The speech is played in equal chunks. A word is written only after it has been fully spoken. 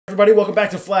everybody? Welcome back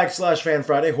to Flag/Fan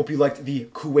Friday. Hope you liked the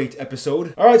Kuwait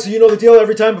episode. Alright, so you know the deal.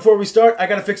 Every time before we start, I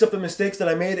gotta fix up the mistakes that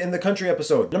I made in the country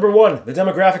episode. Number one, the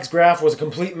demographics graph was a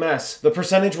complete mess. The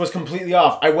percentage was completely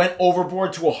off. I went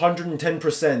overboard to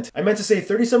 110%. I meant to say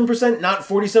 37%, not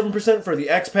 47% for the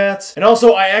expats. And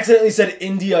also, I accidentally said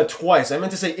India twice. I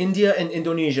meant to say India and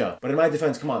Indonesia. But in my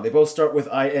defense, come on, they both start with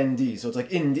IND, so it's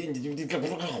like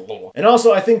And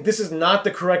also, I think this is not the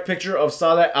correct picture of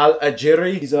Saleh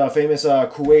Al-Ajeri. He's a famous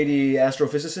Kuwaiti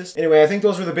astrophysicist. Anyway, I think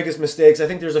those were the biggest mistakes. I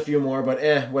think there's a few more, but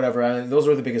whatever. Those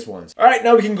were the biggest ones. All right,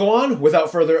 now we can go on without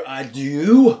further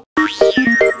ado.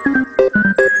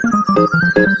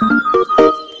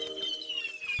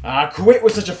 Kuwait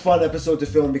was such a fun episode to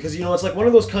film because, you know, it's like one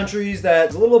of those countries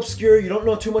that's a little obscure. You don't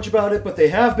know too much about it, but they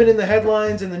have been in the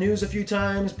headlines and the news a few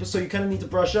times, so you kind of need to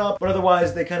brush up, but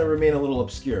otherwise they kind of remain a little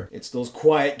obscure. It's those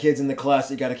quiet kids in the class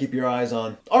that you got to keep your eyes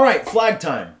on. All right, flag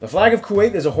time. The flag of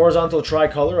Kuwait is a horizontal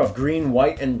tricolor of green,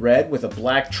 white, and red with a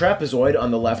black trapezoid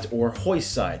on the left or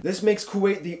hoist side. This makes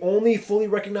Kuwait the only fully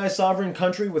recognized sovereign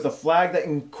country with a flag that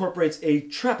incorporates a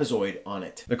trapezoid on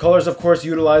it. The colors, of course,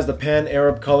 utilize the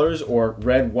pan-Arab colors, or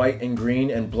red, white, and green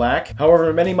and black.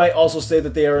 However, many might also say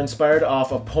that they are inspired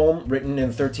off a poem written in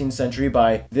the 13th century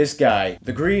by this guy.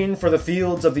 The green for the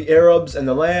fields of the Arabs and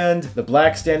the land, the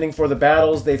black standing for the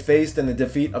battles they faced and the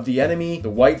defeat of the enemy, the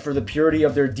white for the purity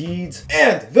of their deeds,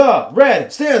 and the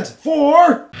red stands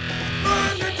for...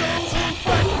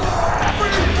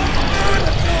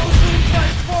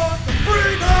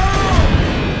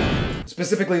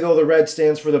 Specifically, though, the red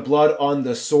stands for the blood on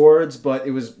the swords, but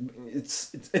it's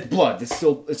blood. It's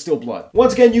still blood.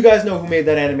 Once again, you guys know who made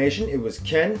that animation. It was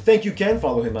Ken. Thank you, Ken.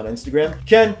 Follow him on Instagram.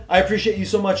 Ken, I appreciate you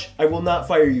so much. I will not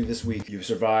fire you this week. You've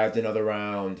survived another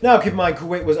round. Now, keep in mind,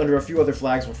 Kuwait was under a few other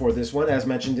flags before this one, as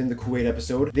mentioned in the Kuwait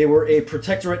episode. They were a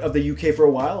protectorate of the UK for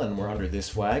a while, and were under this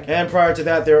flag. And prior to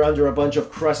that, they were under a bunch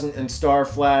of crescent and star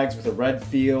flags with a red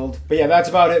field. But yeah, that's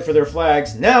about it for their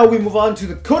flags. Now we move on to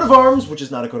the coat of arms, which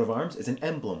is not a coat of arms. It's an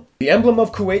emblem. The emblem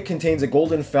of Kuwait contains a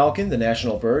golden falcon, the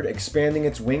national bird, expanding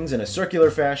its wings in a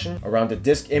circular fashion around a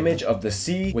disc image of the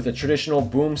sea with a traditional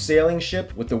boom sailing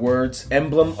ship with the words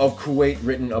 "Emblem of Kuwait"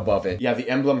 written above it. Yeah, the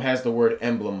emblem has the word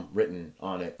emblem written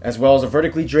on it. As well as a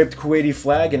vertically draped Kuwaiti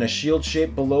flag in a shield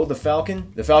shape below the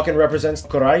falcon. The falcon represents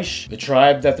Quraysh, the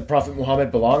tribe that the Prophet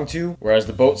Muhammad belonged to, whereas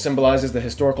the boat symbolizes the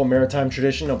historical maritime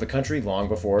tradition of the country long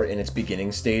before in its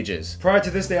beginning stages. Prior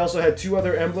to this, they also had two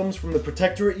other emblems from the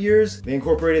protectorate years. They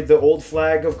incorporated the old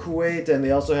flag of Kuwait, and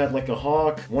they also had like a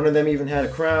hawk. One of them even had a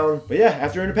crown. But yeah,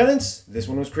 after independence, this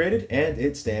one was created, and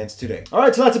it stands today.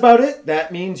 Alright, so that's about it.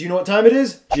 That means you know what time it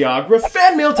is? Geography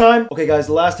fan mail time! Okay guys,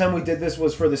 the last time we did this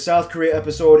was for the South Korea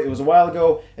episode. It was a while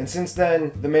ago, and since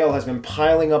then, the mail has been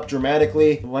piling up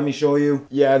dramatically. Let me show you.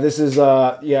 Yeah, this is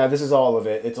all of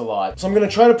it. It's a lot. So I'm gonna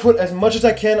try to put as much as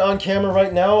I can on camera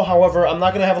right now. However, I'm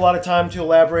not gonna have a lot of time to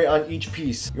elaborate on each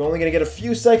piece. You're only gonna get a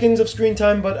few seconds of screen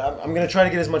time, but I'm gonna try to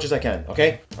get as much as I can,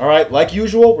 okay? Alright, like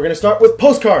usual, we're gonna start with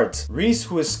postcards. Reese,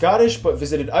 who is Scottish but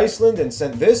visited Iceland and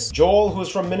sent this. Joel, who is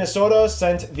from Minnesota,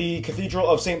 sent the Cathedral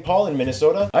of St. Paul in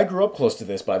Minnesota. I grew up close to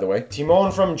this, by the way.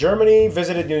 Timon from Germany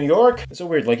visited New York. It's so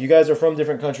weird, like you guys are from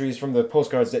different countries from the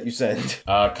postcards that you send.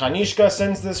 Kanishka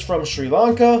sends this from Sri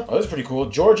Lanka. Oh, this is pretty cool.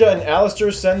 Georgia and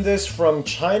Alistair send this from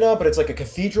China, but it's like a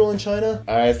cathedral in China.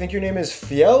 I think your name is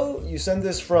Fiel. You send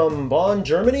this from Bonn,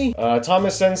 Germany.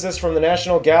 Thomas sends this from the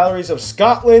National Galleries of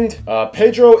Scotland.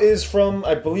 Pedro is from,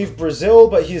 I believe, Brazil,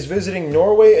 but he's visiting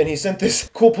Norway, and he sent this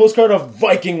cool postcard of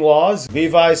Viking laws.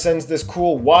 Levi sends this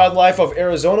cool wildlife of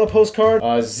Arizona postcard.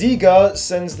 Ziga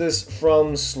sends this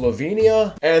from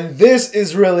Slovenia, and this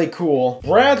is really cool.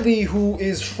 Bradley, who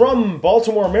is from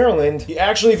Baltimore, Maryland, he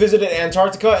actually visited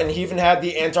Antarctica, and he even had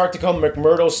the Antarctica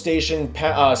McMurdo Station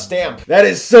stamp. That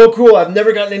is so cool. I've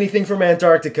never gotten anything from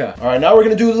Antarctica. All right, now we're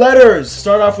gonna do letters.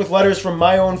 Start off with letters from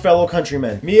my own fellow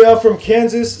countrymen. Mia from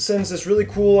Kansas sends this really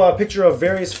cool picture of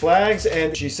various flags,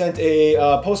 and she sent a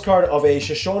postcard of a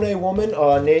Shoshone woman,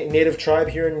 a native tribe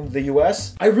here in the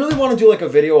US. I really want to do like a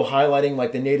video highlighting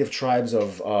like the native tribes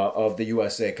of the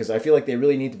USA, because I feel like they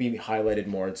really need to be highlighted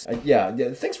more. Yeah,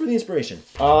 thanks for the inspiration.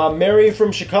 Mary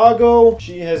from Chicago,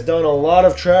 she has done a lot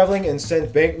of traveling and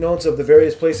sent banknotes of the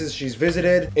various places she's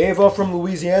visited. Ava from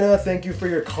Louisiana, thank you for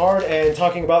your card and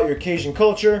talking about your Cajun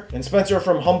culture. And Spencer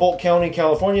from Humboldt County,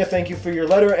 California, thank you for your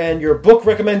letter and your book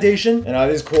recommendation. And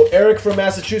This is cool. Eric from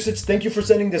Massachusetts, thank you for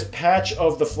sending this patch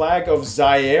of the flag of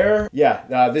Zaire.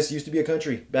 Yeah, this used to be a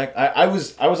country. Back, I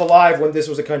was alive when this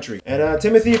was a country. And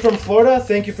Timothy from Florida,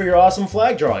 thank you for your awesome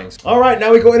flag drawings. All right,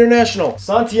 now we go international.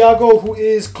 Santiago, who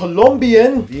is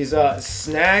Colombian. These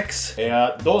snacks,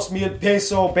 a 2,000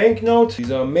 peso banknote.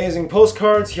 These amazing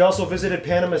postcards. He also visited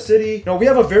Panama City. You know, we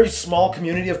have a very small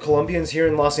community of Colombians here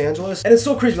in Los Angeles, and it's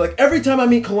so crazy. Like, every time I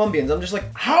meet Colombians, I'm just like,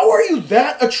 how are you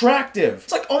that attractive?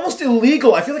 It's like almost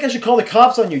illegal. I feel like I should call the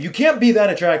cops on you. You can't be that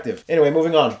attractive. Anyway,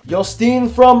 moving on. Yostin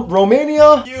from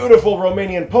Romania. Beautiful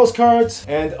Romanian postcards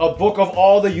and a book of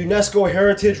all the UNESCO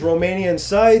heritage Romanian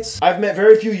sites. I've met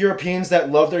very few Europeans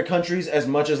that love their countries as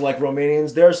much as like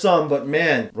Romanians. There are some, but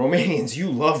man, Romanians, you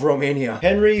love Romania.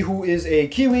 Henry, who is a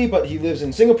Kiwi, but he lives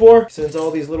in Singapore, sends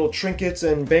all these little trinkets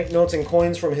and banknotes and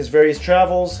coins from his various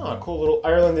travels. Oh, cool little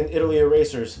Ireland and Italy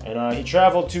erasers. And he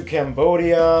traveled to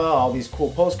Cambodia, all these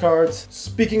cool postcards.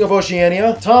 Speaking of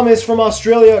Oceania, Thomas from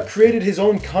Australia created his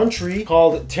own country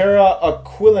called Terra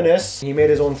Aquilinus. He made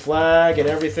his own flag and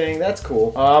everything. That's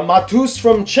cool. Matus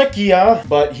from Czechia,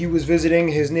 but he was visiting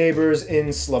his neighbors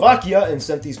in Slovakia and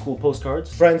sent these cool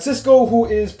postcards. Francisco, who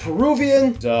is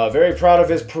Peruvian, very proud of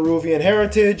his Peruvian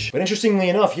heritage. But interestingly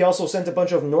enough, he also sent a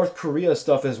bunch of North Korea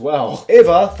stuff as well.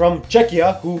 Eva from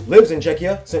Czechia, who lives in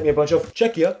Czechia, sent me a bunch of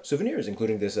Czechia souvenirs,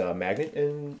 including this magnet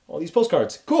and all these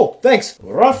postcards. Cool, thanks.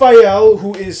 Rafael,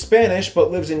 who is Spanish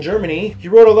but lives in Germany, he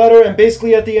wrote a letter, and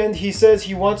basically at the end he says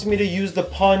he wants me to use the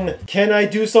pun, "Can I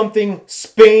do something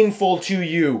Spainful to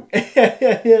you?"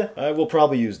 Yeah, I will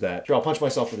probably use that. Sure, I'll punch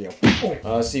myself for the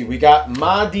let's see, we got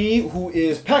Mahdi, who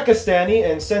is Pakistani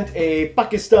and sent a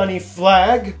Pakistani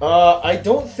flag. I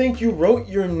don't think you wrote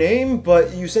your name,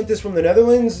 but you sent this from the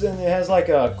Netherlands and it has like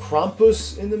a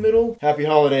Krampus in the middle. Happy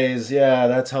holidays. Yeah,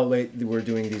 that's how late we're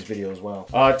doing these videos. Wow.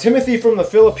 Timothy from the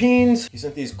Philippines. He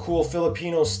sent these cool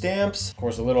Filipino stamps. Of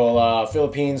course, a little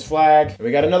Philippines flag.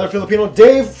 We got another Filipino.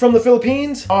 Dave from the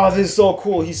Philippines. Oh, this is so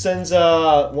cool. He sends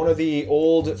one of the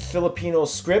old Filipino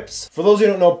scripts. For those who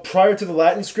don't know, prior to the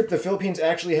Latin script, the Philippines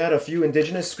actually had a few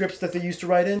indigenous scripts that they used to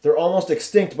write in. They're almost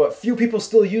extinct, but few people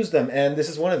still use them, and this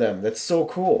is one of them. That's so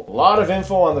cool. A lot of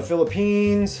info on the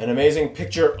Philippines. An amazing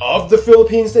picture of the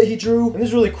Philippines that he drew. And this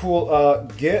is really cool.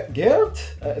 Gert?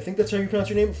 I think that's how you pronounce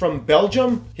your name. From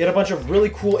Belgium. He had a bunch of really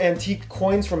cool antique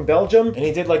coins from Belgium, and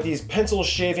he did like these pencil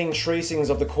shaving tracings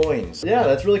of the coins. Yeah,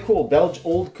 that's really cool.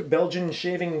 Old Belgian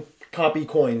shaving copy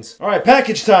coins. All right,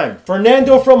 package time.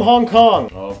 Fernando from Hong Kong.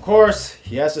 Of course,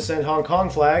 he has to send Hong Kong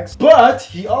flags, but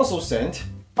he also sent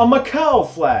a Macau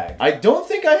flag. I don't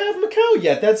think I have Macau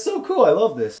yet. That's so cool. I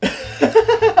love this.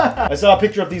 I saw a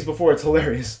picture of these before. It's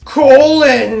hilarious.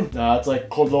 Colon! It's like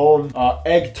Cologne.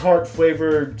 Egg tart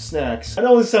flavored snacks. I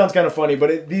know this sounds kind of funny,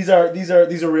 but these are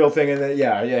real thing. And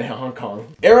yeah, Hong Kong.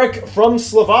 Eric from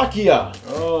Slovakia.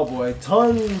 Oh boy,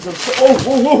 tons of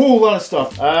whoa, a lot of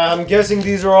stuff. I'm guessing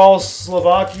these are all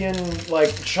Slovakian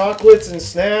like chocolates and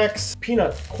snacks.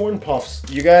 Peanut corn puffs.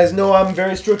 You guys know I'm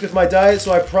very strict with my diet,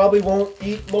 so I probably won't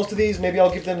eat most of these. Maybe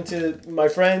I'll give them to my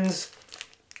friends.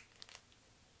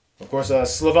 Of course, a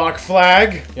Slovak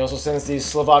flag. He also sends these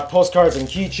Slovak postcards and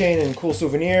keychain and cool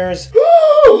souvenirs.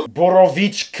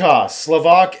 Borovichka,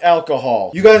 Slovak alcohol.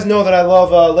 You guys know that I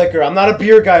love liquor. I'm not a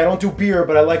beer guy. I don't do beer,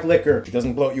 but I like liquor. It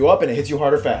doesn't bloat you up and it hits you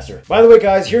harder faster. By the way,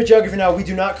 guys, here at Geography Now, we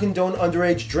do not condone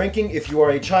underage drinking. If you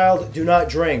are a child, do not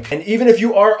drink. And even if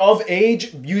you are of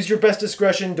age, use your best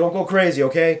discretion. Don't go crazy,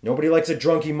 okay? Nobody likes a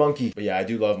drunky monkey. But yeah, I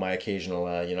do love my occasional,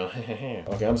 you know.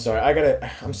 Okay, I'm sorry. I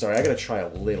gotta try a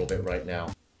little bit right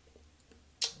now.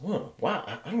 Oh, wow,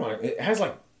 I don't know. It has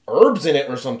like herbs in it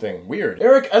or something. Weird.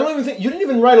 Eric, I don't even think, you didn't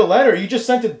even write a letter. You just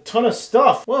sent a ton of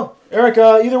stuff. Well, Eric,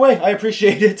 either way, I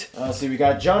appreciate it. Let's see, we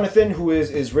got Jonathan, who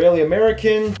is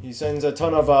Israeli-American. He sends a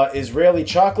ton of Israeli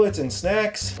chocolates and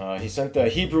snacks. He sent the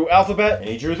Hebrew alphabet, and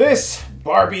he drew this.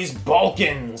 Barbie's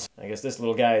Balkans. I guess this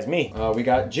little guy is me. We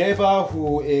got Jeva,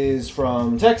 who is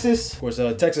from Texas. Of course,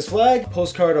 a Texas flag.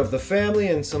 Postcard of the family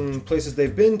and some places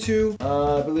they've been to.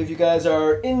 I believe you guys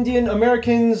are Indian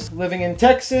Americans living in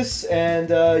Texas, and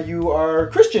you are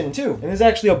Christian too. And there's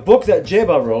actually a book that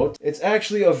Jeba wrote. It's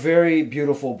actually a very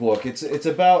beautiful book. It's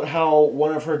about how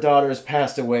one of her daughters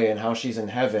passed away and how she's in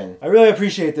heaven. I really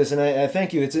appreciate this, and I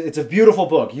thank you. It's a beautiful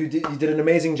book. You did an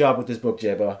amazing job with this book,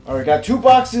 Jeba. All right, got 2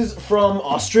 boxes from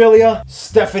Australia.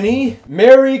 Stephanie,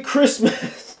 Merry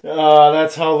Christmas.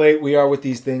 That's how late we are with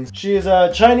these things. She is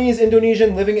a Chinese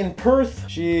Indonesian living in Perth.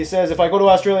 She says if I go to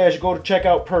Australia, I should go to check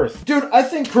out Perth. Dude, I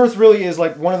think Perth really is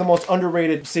like one of the most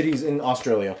underrated cities in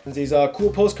Australia. There's these cool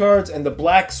postcards and the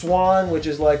black swan, which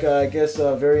is like, I guess,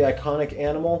 a very iconic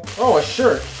animal. Oh, a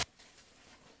shirt.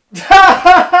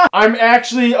 I'm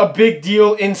actually a big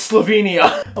deal in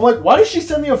Slovenia. I'm like, why did she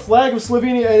send me a flag of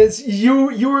Slovenia? And it's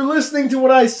you were listening to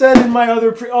what I said in my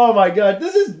other oh my god,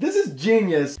 this is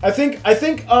genius. I think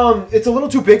it's a little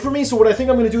too big for me, so what I think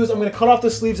I'm gonna do is I'm gonna cut off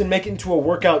the sleeves and make it into a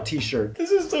workout t-shirt.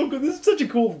 This is so good. This is such a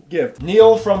cool gift.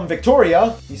 Neil from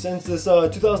Victoria, he sends this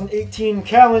 2018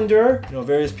 calendar, you know,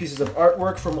 various pieces of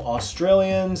artwork from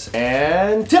Australians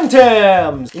and Tim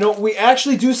Tams. You know, we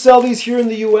actually do sell these here in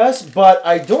the US, but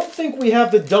I don't think we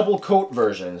have the double coat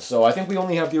version, so I think we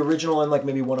only have the original and like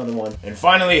maybe one other one. And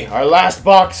finally, our last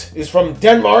box is from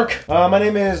Denmark. My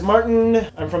name is Martin.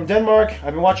 I'm from Denmark.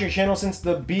 I've been watching your channel since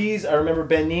the bees. I remember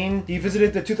Benin. He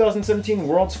visited the 2017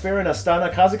 World's Fair in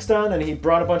Astana, Kazakhstan, and he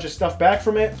brought a bunch of stuff back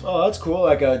from it. Oh, that's cool.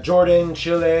 Like Jordan,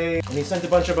 Chile, and he sent a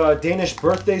bunch of Danish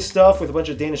birthday stuff with a bunch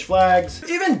of Danish flags,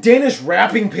 even Danish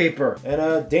wrapping paper,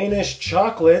 and Danish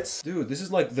chocolates. Dude, this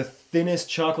is like the thinnest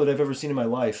chocolate I've ever seen in my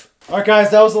life. Alright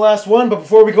guys, that was the last one, but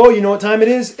before we go, you know what time it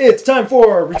is? It's time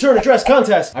for return address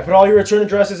contest. I put all your return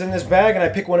addresses in this bag and I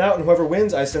pick one out, and whoever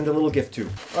wins, I send a little gift to.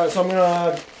 Alright, so I'm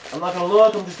not gonna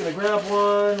look, I'm just gonna grab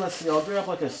one. Let's see, I'll grab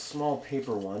like a small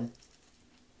paper one.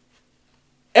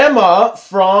 Emma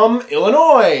from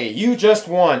Illinois, you just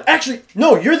won. Actually,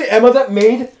 no, you're the Emma that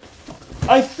made,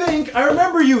 I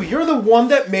remember you. You're the one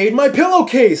that made my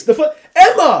pillowcase.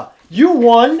 Emma! You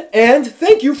won, and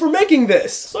thank you for making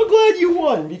this. So glad you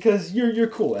won, because you're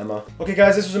cool, Emma. Okay,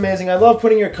 guys, this was amazing. I love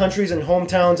putting your countries and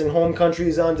hometowns and home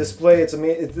countries on display. It's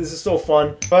amazing. This is so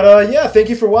fun. But yeah, thank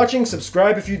you for watching.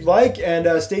 Subscribe if you'd like, and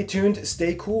stay tuned.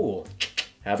 Stay cool.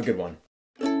 Have a good one.